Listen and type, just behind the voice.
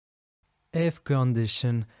if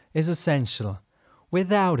condition is essential.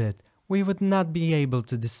 Without it, we would not be able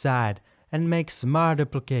to decide and make smart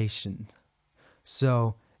applications.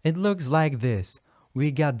 So, it looks like this.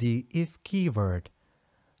 We got the if keyword.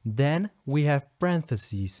 Then we have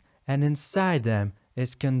parentheses, and inside them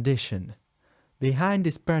is condition. Behind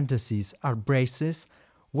these parentheses are braces,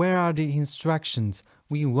 where are the instructions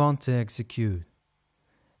we want to execute.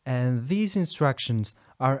 And these instructions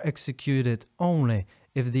are executed only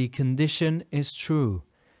if the condition is true.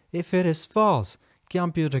 If it is false,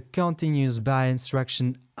 compute a continuous by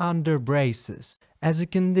instruction under braces. As a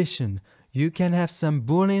condition, you can have some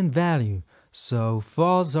Boolean value, so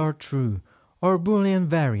false or true, or Boolean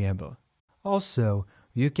variable. Also,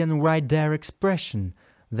 you can write their expression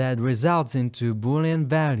that results into Boolean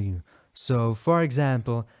value. So, for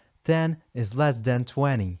example, 10 is less than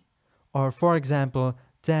 20. Or for example,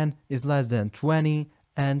 10 is less than 20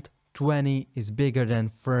 and 20 is bigger than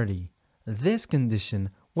 30. This condition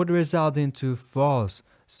would result into false,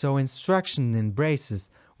 so instruction in braces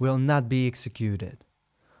will not be executed.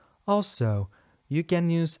 Also, you can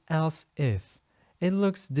use else if. It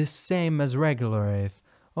looks the same as regular if,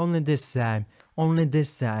 only this time,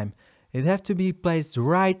 it have to be placed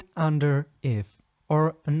right under if,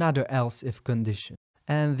 or another else if condition.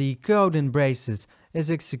 And the code in braces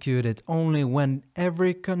is executed only when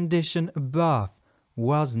every condition above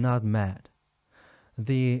was not met.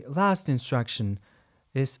 The last instruction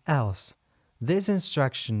is else. This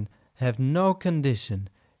instruction have no condition,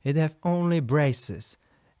 it have only braces.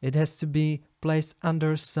 It has to be placed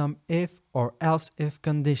under some if or else if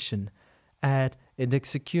condition, and it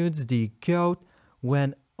executes the code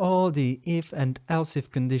when all the if and else if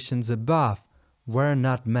conditions above were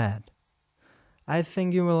not met. I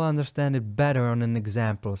think you will understand it better on an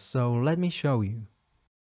example, so let me show you.